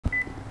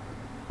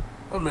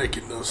I make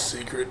it no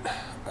secret.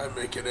 I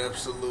make it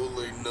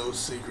absolutely no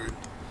secret.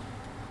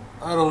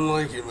 I don't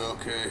like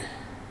MLK.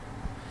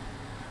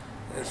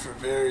 And for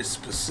very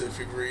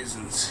specific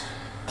reasons.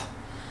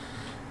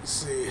 You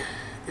see,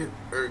 it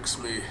irks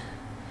me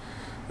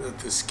that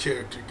this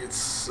character gets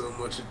so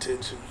much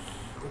attention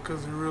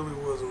because it really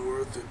wasn't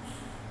worth it.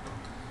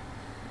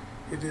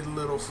 He did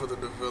little for the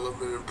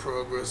development and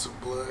progress of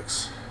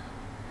blacks.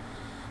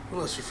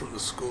 Unless you're from the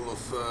school of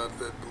thought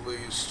that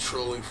believes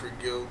trolling for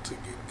guilt to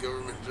get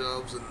government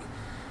jobs and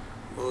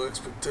low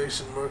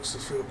expectation marks to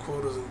fill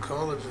quotas in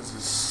colleges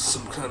is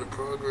some kind of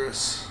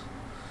progress.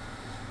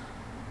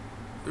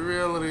 The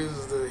reality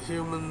is that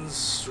humans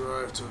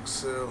strive to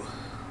excel.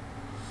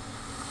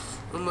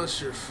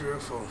 Unless you're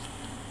fearful,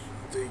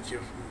 think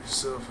of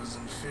yourself as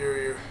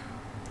inferior.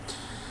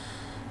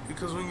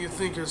 Because when you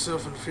think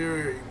yourself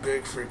inferior, you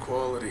beg for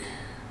equality.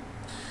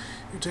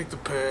 You take the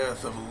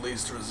path of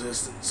least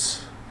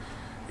resistance.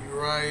 You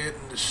riot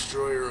and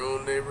destroy your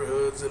own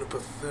neighborhoods in a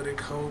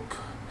pathetic hope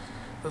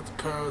that the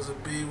powers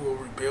that be will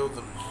rebuild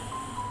them.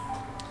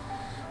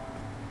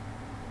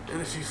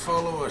 And if you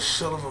follow a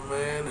shell of a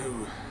man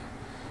who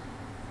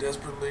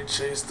desperately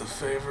chased the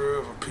favor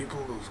of a people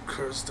who've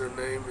cursed their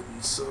name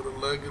and sowed a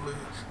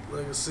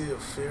legacy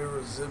of fear,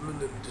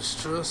 resentment, and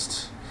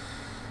distrust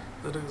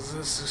that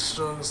exists as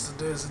strong as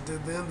today as it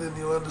did then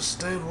you'll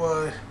understand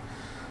why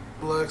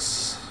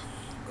blacks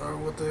are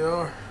what they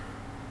are.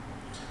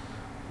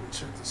 Let me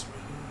check this one.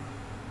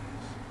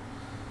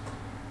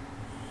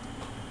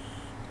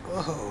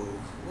 Oh,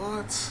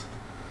 what?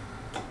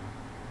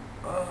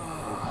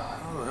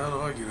 How the hell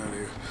do I get out of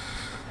here?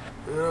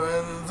 You know,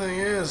 and the thing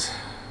is,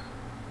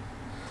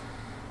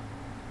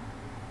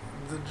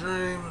 the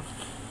dream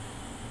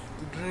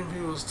he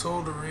was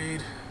told to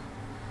read,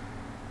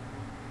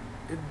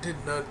 it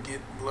did not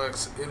get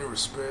blacks any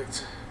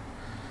respect.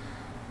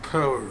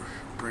 Power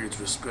breeds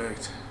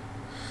respect,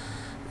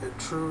 and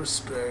true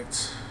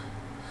respect,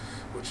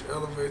 which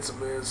elevates a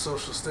man's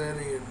social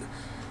standing and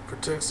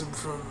protects him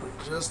from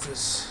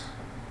injustice,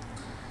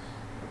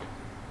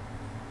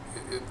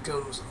 it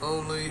comes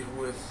only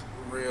with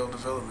real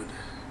development.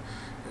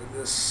 And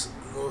this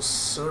most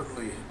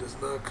certainly does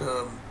not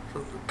come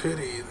from the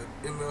pity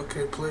that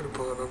MLK played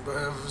upon on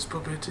behalf of his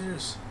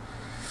puppeteers.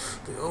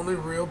 The only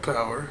real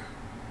power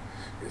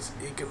is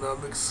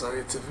economic,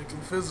 scientific,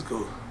 and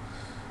physical,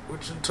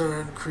 which in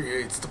turn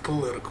creates the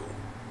political.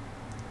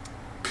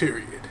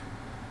 Period.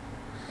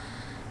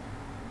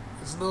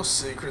 It's no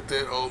secret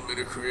that all men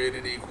are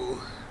created equal,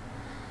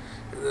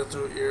 and that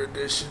through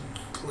erudition,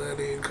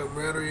 planning, and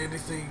camaraderie,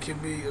 anything can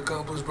be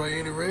accomplished by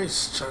any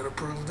race. China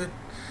proved it,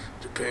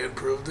 Japan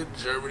proved it,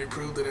 Germany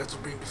proved it after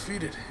being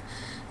defeated.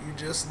 You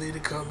just need a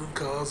common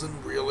cause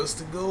and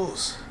realistic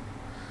goals.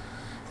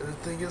 And the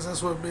thing is,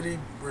 that's why many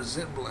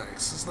resent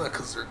blacks. It's not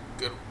because they're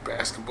good at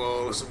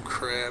basketball or some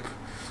crap.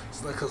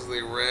 It's not because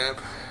they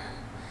rap.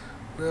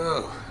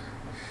 No.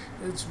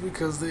 It's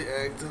because they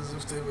act as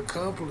if they've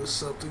accomplished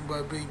something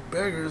by being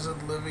beggars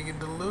and living in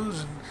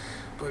delusion,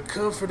 but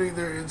comforting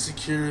their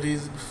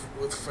insecurities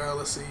with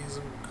fallacies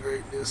of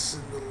greatness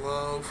in the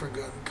long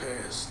forgotten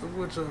past, of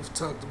which I've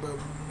talked about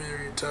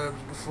myriad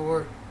times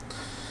before.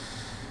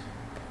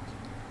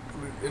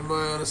 In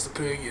my honest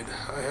opinion,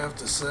 I have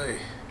to say,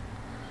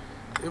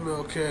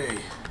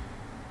 MLK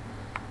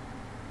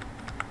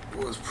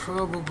was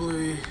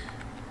probably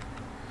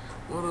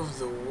one of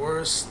the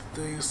worst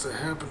things to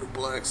happen to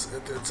blacks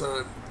at that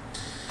time,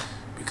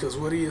 because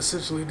what he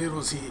essentially did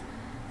was he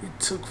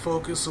took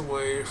focus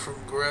away from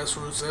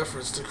grassroots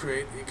efforts to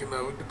create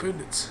economic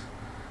dependence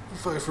and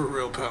fight for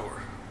real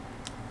power.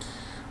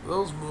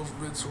 Those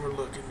movements were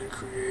looking to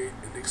create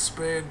and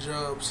expand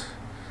jobs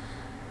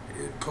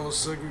in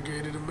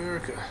post-segregated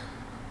America.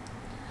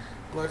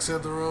 Blacks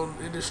had their own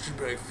industry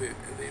back then,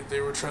 and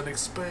they were trying to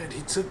expand.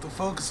 He took the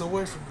focus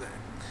away from that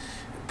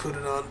and put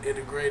it on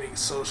integrating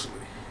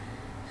socially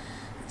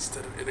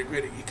instead of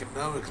integrating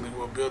economically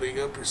while building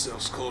up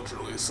yourselves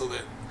culturally, so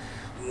that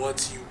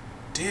once you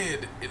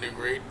did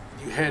integrate,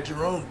 you had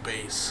your own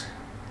base,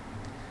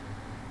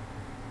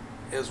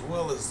 as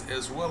well as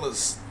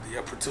the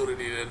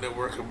opportunity to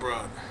network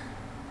abroad.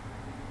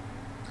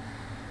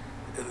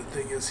 And the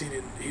thing is, he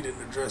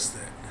didn't address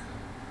that,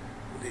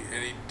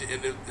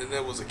 and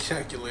that was a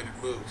calculated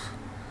move.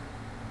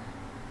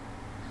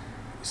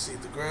 You see,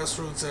 the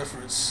grassroots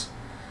efforts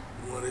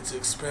wanted to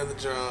expand the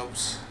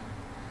jobs.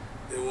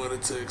 They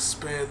wanted to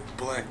expand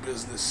black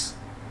business,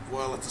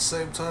 while at the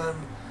same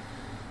time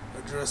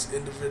address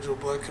individual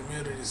black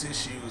communities'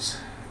 issues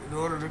in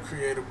order to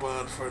create a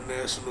bond for a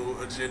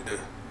national agenda.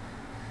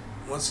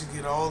 Once you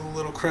get all the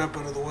little crap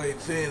out of the way,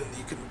 then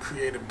you can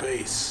create a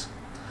base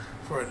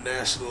for a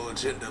national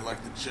agenda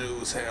like the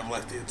Jews have,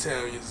 like the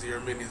Italians, the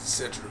Armenians,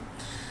 etc.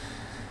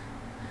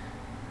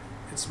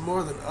 It's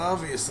more than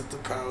obvious that the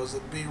powers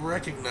that be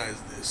recognize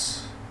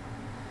this.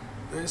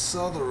 They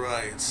saw the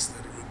riots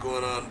that had been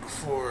going on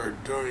before,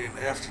 during, and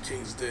after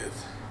King's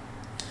death,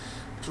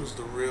 which was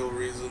the real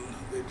reason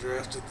they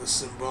drafted the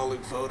symbolic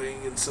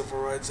voting and civil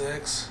rights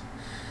acts,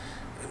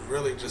 and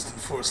really just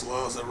enforce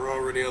laws that were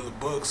already on the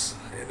books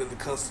and in the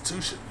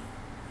Constitution,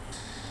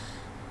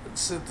 and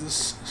sent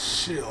this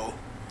shill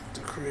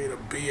to create a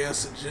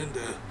BS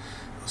agenda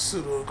of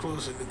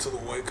pseudo-inclusion into the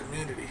white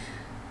community,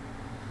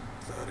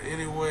 without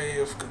any way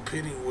of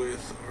competing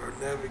with or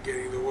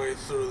navigating their way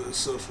through the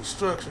social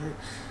structure,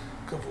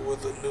 coupled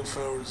with a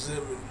newfound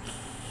resentment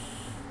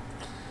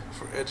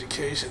for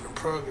education and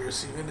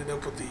progress. You ended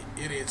up with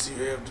the idiots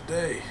you have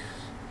today.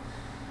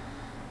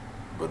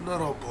 But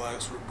not all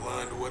blacks were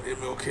blind to what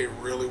MLK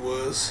really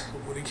was.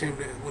 When he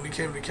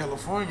came to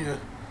California,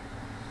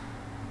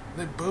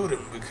 they booed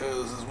him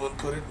because, as one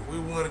put it, we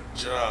wanted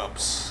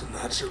jobs,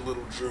 not your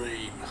little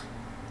dream.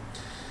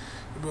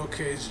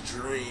 MLK's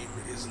dream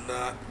is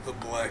not the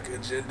black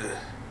agenda.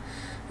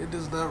 It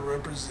does not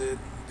represent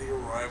the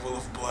arrival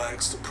of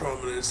blacks to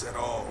prominence at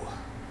all.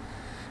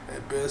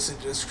 At best, it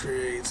just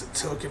creates a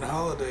token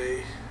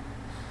holiday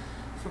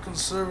for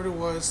conservative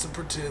whites to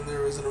pretend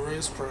there isn't a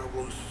race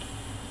problem,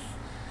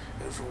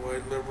 and for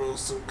white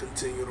liberals to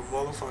continue to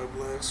mollify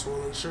blacks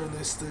while ensuring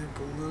they stay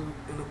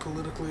in a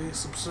politically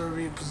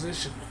subservient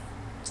position.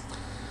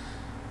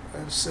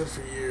 I've said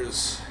for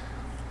years,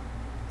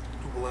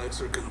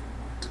 blacks are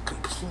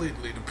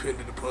completely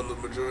dependent upon the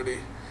majority,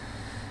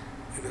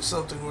 and if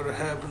something were to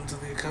happen to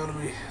the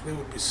economy, they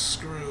would be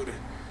screwed,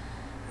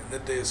 and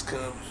that day has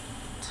come.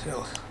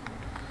 Hell,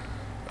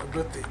 I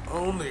bet the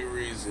only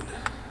reason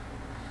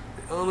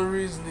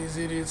these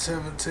idiots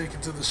haven't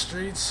taken to the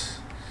streets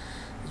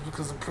is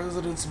because the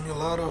president's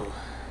mulatto,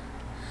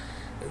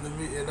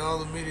 and all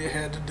the media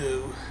had to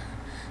do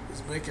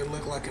is make it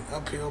look like an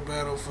uphill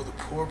battle for the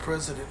poor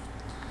president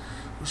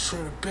who's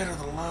trying to better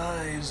the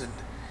lives and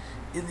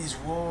in these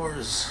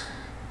wars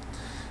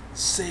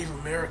save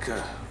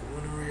America,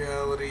 when in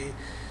reality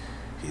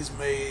he's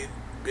made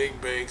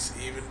big banks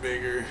even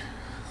bigger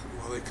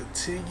while they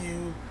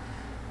continue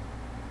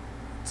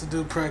to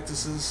do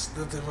practices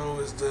that they've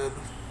always done,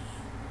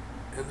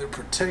 and they're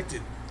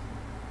protected,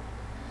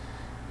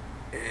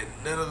 and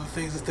none of the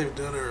things that they've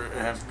done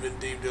have been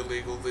deemed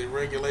illegal. The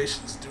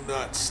regulations do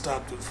not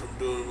stop them from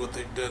doing what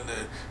they've done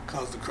to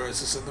cause the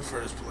crisis in the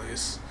first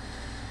place.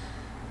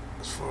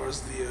 As far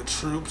as the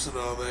troops and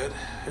all that,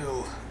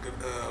 hell,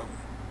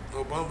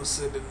 Obama's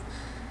sending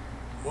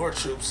more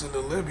troops into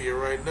Libya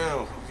right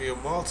now via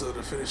Malta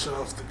to finish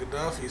off the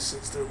Gaddafi,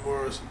 since there are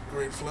more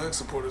green flag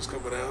supporters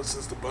coming out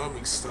since the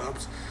bombing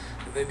stopped,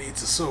 and they need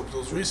to soak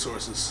those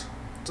resources.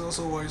 It's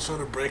also why he's trying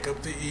to break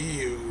up the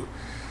EU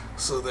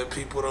so that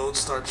people don't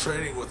start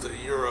trading with the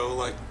euro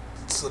like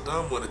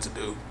Saddam wanted to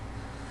do.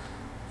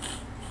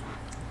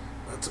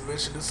 Not to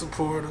mention his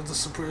support of the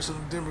suppression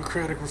of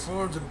democratic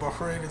reforms in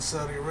Bahrain and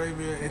Saudi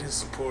Arabia, and his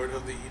support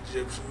of the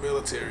Egyptian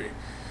military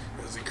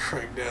as they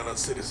crack down on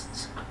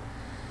citizens.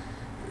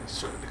 He's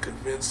trying to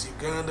convince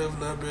Uganda of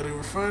not building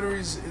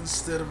refineries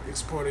instead of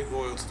exporting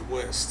oil to the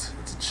West.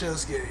 It's a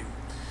chess game,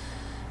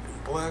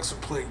 and blacks are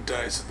playing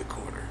dice in the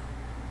corner.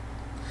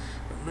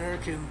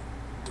 American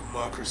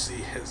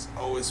democracy has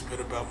always been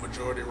about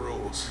majority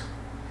rules.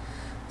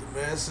 The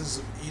masses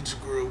of each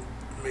group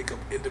make up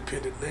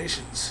independent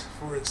nations.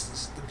 For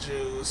instance, the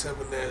Jews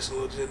have a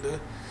national agenda,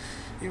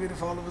 even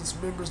if all of its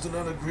members do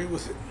not agree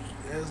with it,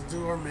 as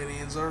do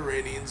Armenians,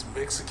 Iranians,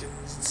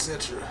 Mexicans,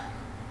 etc.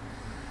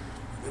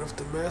 And if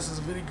the masses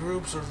of any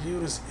groups are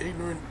viewed as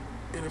ignorant,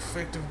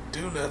 ineffective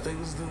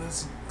do-nothings, then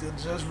it's a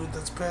judgment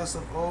that's passed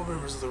on all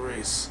members of the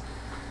race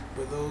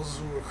by those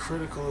who are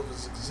critical of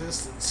its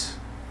existence,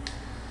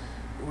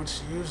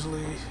 which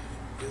usually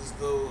is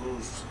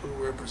those who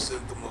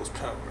represent the most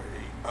power,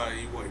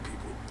 i.e. white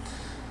people,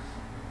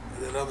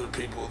 and then other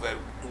people that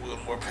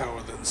wield more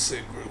power than the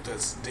said group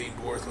that's deemed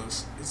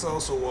worthless. It's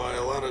also why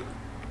a lot of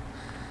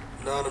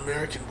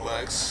non-American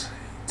blacks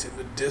tend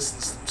to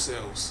distance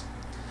themselves,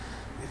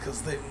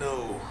 because they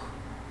know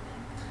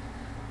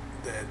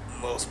that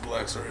most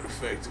blacks are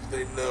ineffective.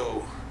 They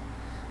know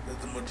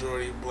that the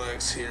majority of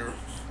blacks here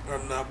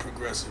are not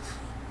progressive.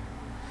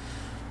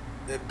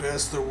 At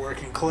best, they're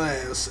working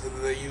class,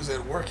 and they use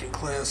that working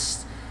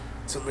class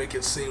to make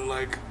it seem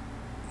like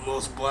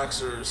most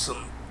blacks are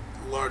some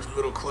large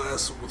middle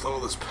class with all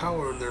this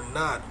power, and they're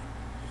not.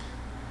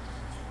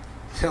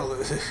 Hell,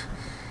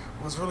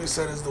 what's really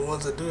sad is the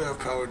ones that do have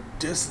power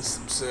distance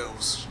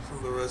themselves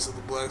from the rest of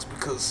the blacks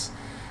because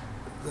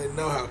they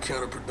know how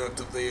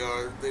counterproductive they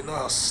are. They know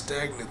how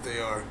stagnant they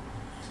are.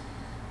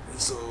 And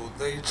so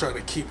they try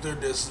to keep their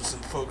distance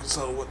and focus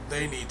on what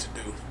they need to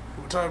do,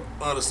 which I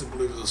honestly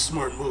believe is a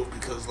smart move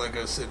because, like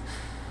I said,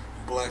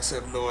 blacks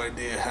have no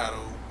idea how to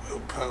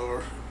wield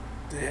power.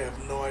 They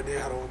have no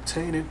idea how to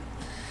obtain it.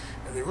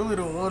 And they really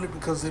don't want it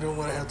because they don't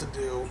want to have to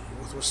deal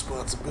with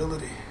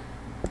responsibility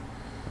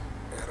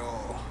at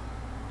all.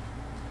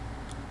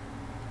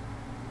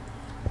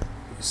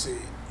 You see,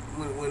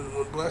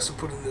 when blacks are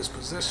put in this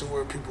position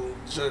where people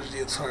judge the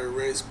entire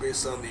race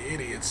based on the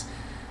idiots,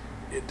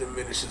 it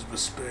diminishes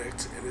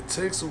respect, and it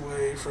takes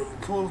away from a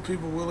pool of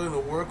people willing to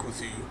work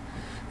with you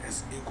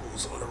as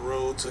equals on a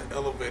road to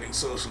elevating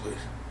socially.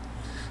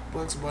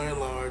 blacks by and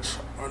large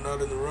are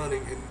not in the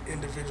running. An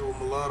individual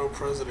mulatto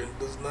president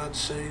does not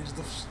change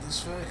this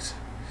fact.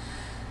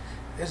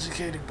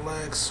 Educated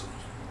blacks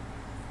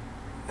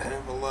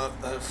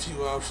have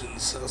few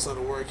options outside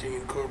of working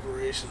in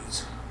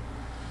corporations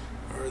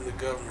or in the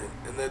government,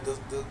 and that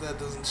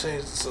doesn't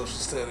change the social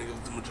standing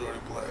of the majority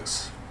of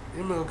blacks.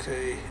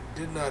 MLK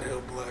did not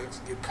help blacks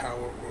get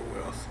power or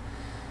wealth.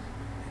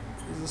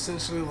 He's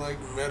essentially like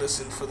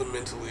medicine for the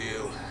mentally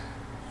ill.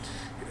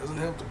 He doesn't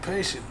help the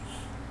patient.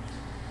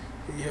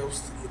 He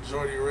helps the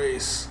majority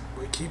race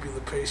by keeping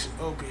the patient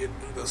opiate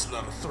and thus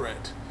not a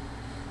threat.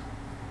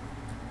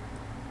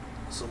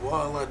 So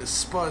while I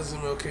despise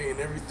MLK and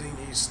everything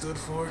he stood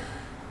for,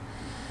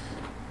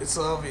 it's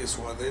obvious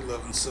why they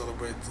love and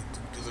celebrate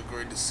the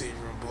great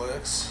deceiver of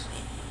blacks.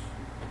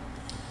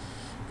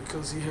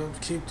 Because he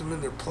helped keep them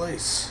in their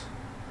place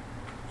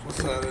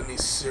without any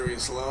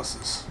serious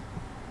losses.